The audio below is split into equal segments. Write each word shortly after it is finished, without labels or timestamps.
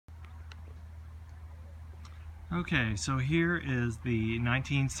Okay, so here is the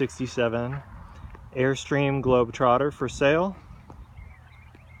 1967 Airstream Globetrotter for sale.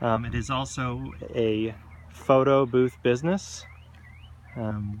 It is also a photo booth business.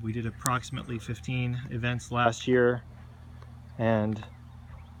 We did approximately 15 events last year and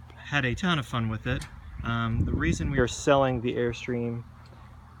had a ton of fun with it. The reason we are selling the Airstream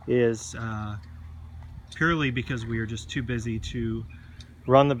is purely because we are just too busy to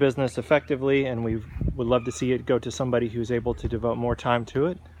run the business effectively, and we would love to see it go to somebody who's able to devote more time to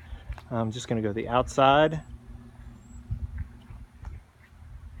it. I'm just going to go to the outside.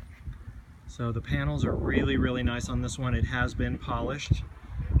 So the panels are really nice on this one. It has been polished.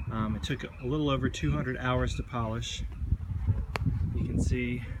 It took a little over 200 hours to polish. You can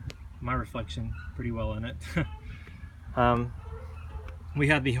see my reflection pretty well in it. We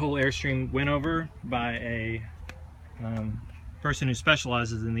had the whole Airstream went over by a person who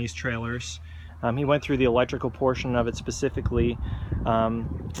specializes in these trailers. He went through the electrical portion of it specifically,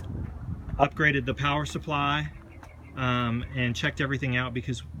 upgraded the power supply, and checked everything out,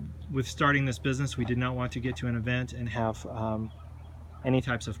 because with starting this business we did not want to get to an event and have any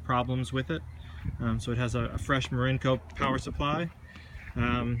types of problems with it. So it has a fresh Marinco power supply.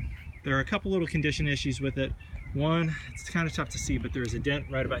 There are a couple little condition issues with it. One, it's kind of tough to see, but there's a dent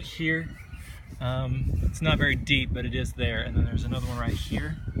right about here. It's not very deep, but it is there. And then there's another one right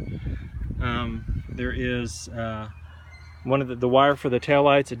here. There is one of the wire for the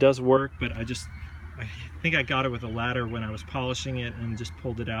taillights. It does work, but I think I got it with a ladder when I was polishing it and just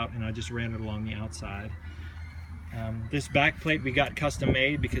pulled it out, and I just ran it along the outside. This back plate we got custom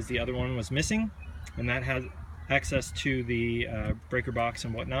made because the other one was missing, and that has access to the breaker box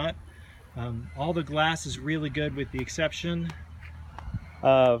and whatnot. All the glass is really good, with the exception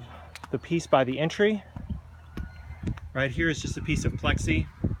of the piece by the entry. Right here is just a piece of plexi,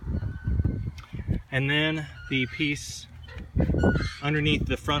 and then the piece underneath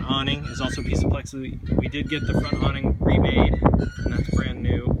the front awning is also a piece of plexi. We did get the front awning remade, and that's brand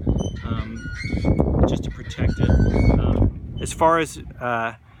new, just to protect it. As far as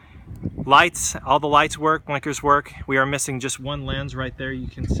lights, all the lights work, blinkers work. We are missing just one lens right there, you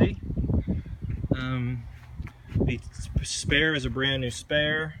can see. The spare is a brand new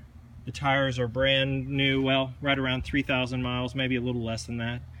spare. The tires are brand new, well, right around 3,000 miles, maybe a little less than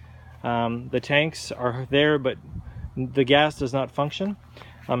that. The tanks are there, but the gas does not function.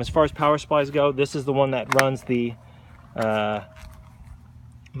 As far as power supplies go, this is the one that runs the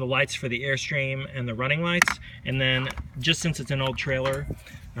lights for the Airstream and the running lights. And then, just since it's an old trailer,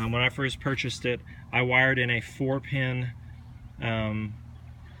 when I first purchased it, I wired in a 4-pin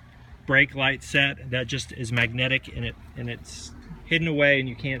brake light set that just is magnetic, and it's hidden away and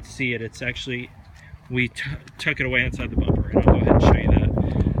you can't see it. It's actually, we took it away inside the bumper, and I'll go ahead and show you that.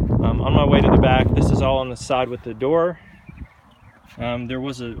 On my way to the back, this is all on the side with the door. There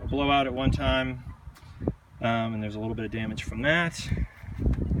was a blowout at one time, and there's a little bit of damage from that.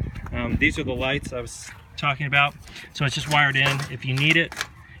 These are the lights I was talking about. So it's just wired in. If you need it,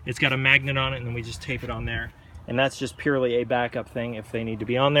 it's got a magnet on it, and then we just tape it on there. And that's just purely a backup thing if they need to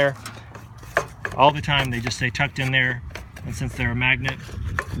be on there. All the time they just stay tucked in there, and since they're a magnet,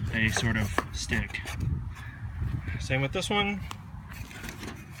 they sort of stick. Same with this one.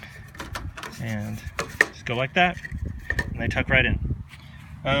 And just go like that, and they tuck right in.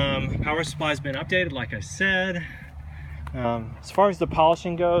 Power supply's been updated, like I said. As far as the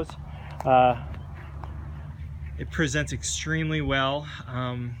polishing goes, it presents extremely well.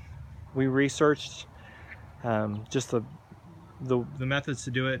 We researched just the methods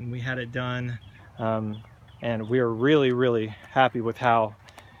to do it, and we had it done, and we are really happy with how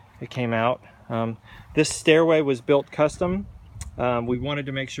it came out. This stairway was built custom. We wanted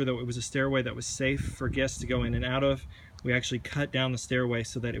to make sure that it was a stairway that was safe for guests to go in and out of. We actually cut down the stairway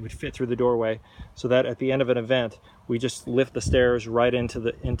so that it would fit through the doorway, so that at the end of an event we just lift the stairs right into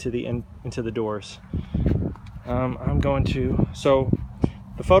the doors. So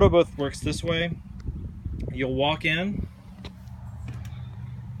the photo booth works this way. You'll walk in,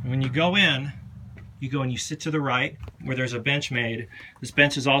 and when you go in, you go and you sit to the right where there's a bench made. This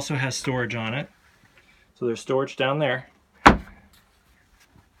bench also has storage on it, so there's storage down there.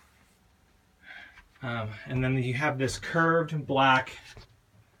 And then you have this curved black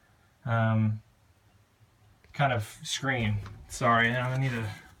kind of screen. Sorry, I need to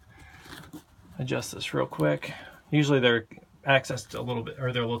adjust this real quick. Usually they're accessed a little bit,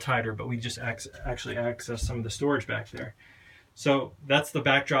 or they're a little tighter, but we just actually access some of the storage back there. So that's the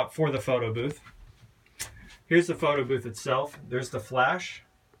backdrop for the photo booth. Here's the photo booth itself. There's the flash.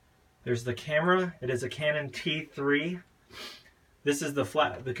 There's the camera. It is a Canon T3. This is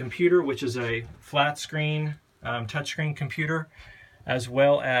the computer, which is a flat screen touchscreen computer, as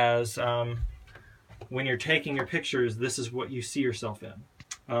well as when you're taking your pictures, this is what you see yourself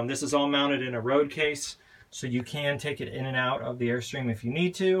in. This is all mounted in a road case, so you can take it in and out of the Airstream if you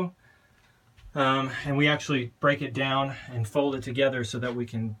need to. And we actually break it down and fold it together so that we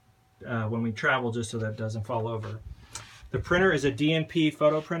can, when we travel, just so that it doesn't fall over. The printer is a DNP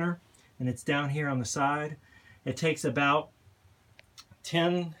photo printer, and it's down here on the side. It takes about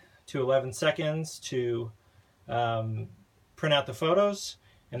 10 to 11 seconds to print out the photos,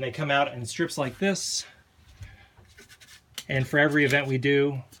 and they come out in strips like this. And for every event we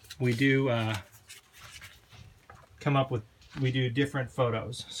do come up with, we do different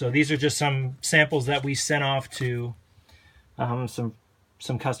photos. So these are just some samples that we sent off to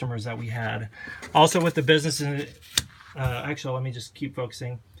some customers that we had. Also with the business, actually let me just keep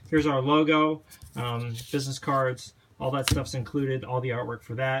focusing. Here's our logo, business cards, all that stuff's included, all the artwork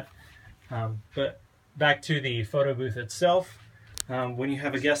for that. But back to the photo booth itself. When you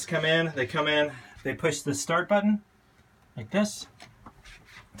have a guest come in, they push the start button like this.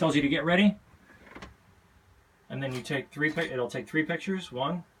 It tells you to get ready. And then you take it'll take 3 pictures,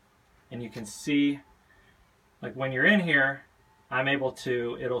 1, and you can see, like when you're in here,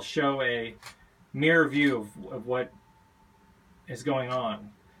 it'll show a mirror view of what is going on.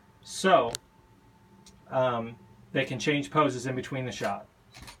 So, they can change poses in between the shot.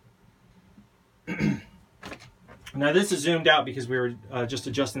 Now this is zoomed out because we were just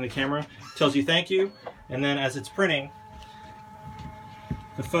adjusting the camera. It tells you thank you, and then as it's printing,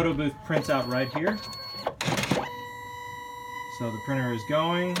 the photo booth prints out right here. So the printer is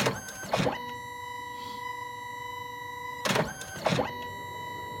going.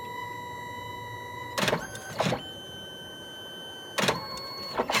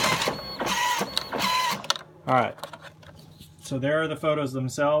 All right, so there are the photos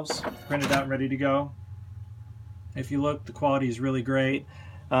themselves, printed out and ready to go. If you look, the quality is really great.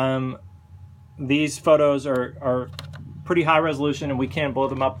 These photos are pretty high resolution, and we can blow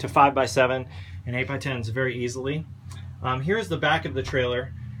them up to 5x7 and 8x10s very easily. Here's the back of the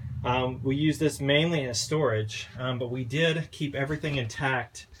trailer. We use this mainly as storage, but we did keep everything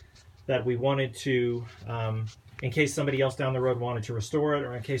intact that we wanted to, in case somebody else down the road wanted to restore it,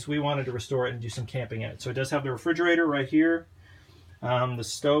 or in case we wanted to restore it and do some camping in it. So it does have the refrigerator right here. The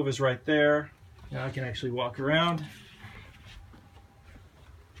stove is right there. Now I can actually walk around.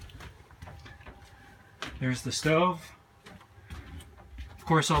 There's the stove. Of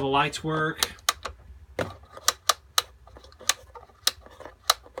course, all the lights work.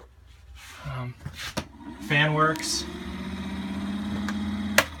 Fan works.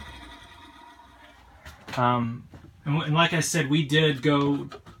 And like I said, we did go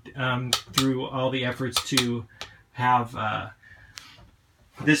through all the efforts to have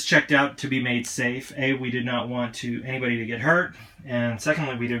this checked out to be made safe. A, we did not want anybody to get hurt, and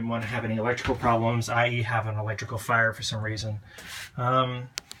secondly, we didn't want to have any electrical problems, i.e. have an electrical fire for some reason.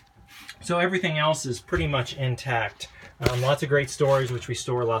 So everything else is pretty much intact. Lots of great storage, which we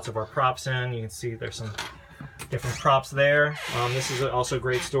store lots of our props in. You can see there's some different props there. This is also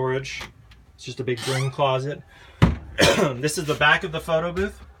great storage. It's just a big broom closet. This is the back of the photo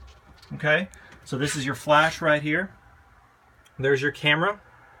booth. Okay, so this is your flash right here. There's your camera.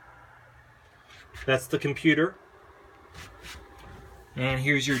 That's the computer. And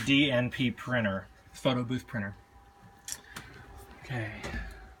here's your DNP printer, photo booth printer. Okay.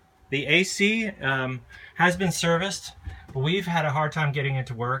 The AC has been serviced, but we've had a hard time getting it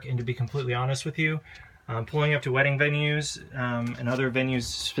to work, and to be completely honest with you, pulling up to wedding venues and other venues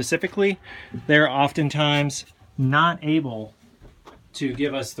specifically, they're oftentimes not able to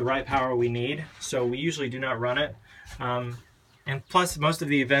give us the right power we need, so we usually do not run it. And plus, most of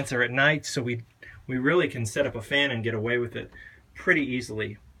the events are at night, so we really can set up a fan and get away with it pretty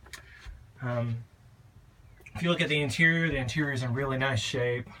easily. If you look at the interior is in really nice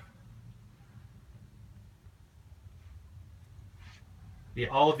shape.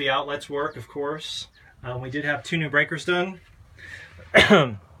 All of the outlets work, of course. We did have 2 new breakers done.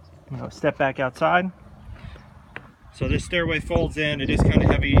 I'm going to step back outside. So this stairway folds in. It is kind of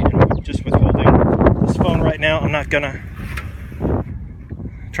heavy, and just with holding this phone right now, I'm not going to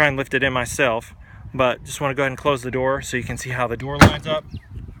try and lift it in myself, but just want to go ahead and close the door so you can see how the door lines up.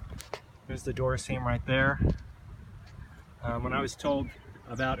 There's the door seam right there. When I was told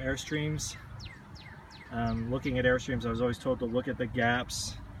about Airstreams, looking at Airstreams, I was always told to look at the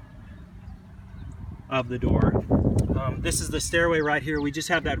gaps of the door. This is the stairway right here. We just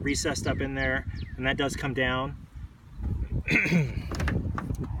have that recessed up in there, and that does come down.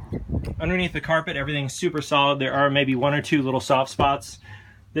 Underneath the carpet, everything's super solid. There are maybe 1 or 2 little soft spots.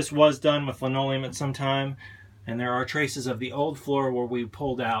 This was done with linoleum at some time. And there are traces of the old floor where we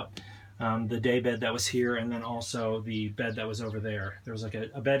pulled out the day bed that was here, and then also the bed that was over there. There was like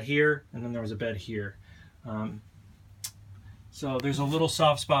a bed here, and then there was a bed here. So there's a little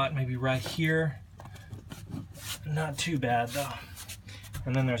soft spot maybe right here. Not too bad though.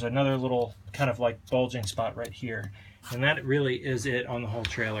 And then there's another little kind of like bulging spot right here. And that really is it on the whole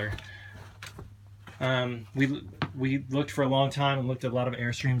trailer. We looked for a long time and looked at a lot of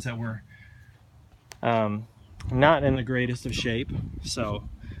Airstreams that were not in the greatest of shape. So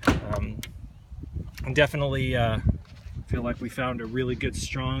definitely feel like we found a really good,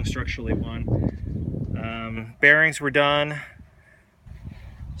 strong, structurally one. Bearings were done.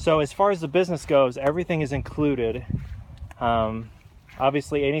 So as far as the business goes, everything is included.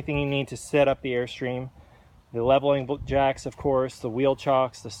 Obviously anything you need to set up the Airstream, the leveling jacks, of course, the wheel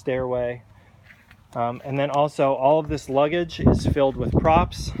chocks, the stairway. And then also all of this luggage is filled with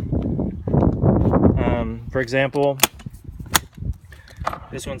props. For example,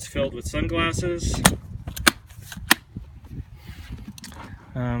 this one's filled with sunglasses.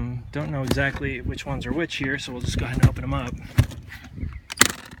 Don't know exactly which ones are which here, so we'll just go ahead and open them up.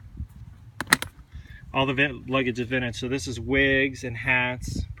 All the luggage is vintage, so this is wigs and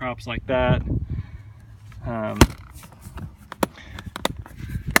hats, props like that.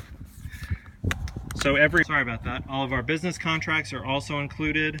 Sorry about that. All of our business contracts are also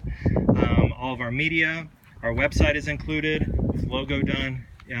included. All of our media, our website is included with logo done.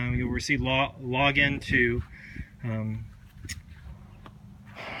 You'll receive login to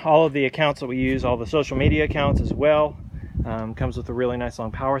all of the accounts that we use, all the social media accounts as well. Comes with a really nice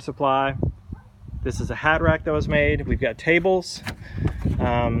long power supply. This is a hat rack that was made. We've got tables.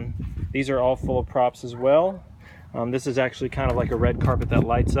 These are all full of props as well. This is actually kind of like a red carpet that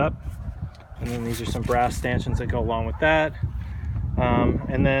lights up. And then these are some brass stanchions that go along with that.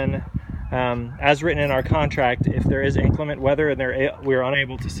 And then, as written in our contract, if there is inclement weather and we're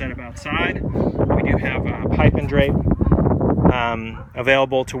unable to set up outside, we do have a pipe and drape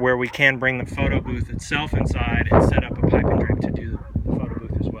available to where we can bring the photo booth itself inside and set up a pipe and drape to do the photo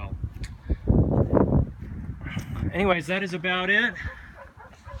booth as well. Anyways, that is about it.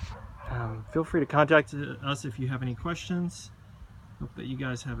 Feel free to contact us if you have any questions. Hope that you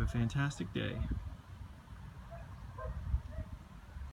guys have a fantastic day.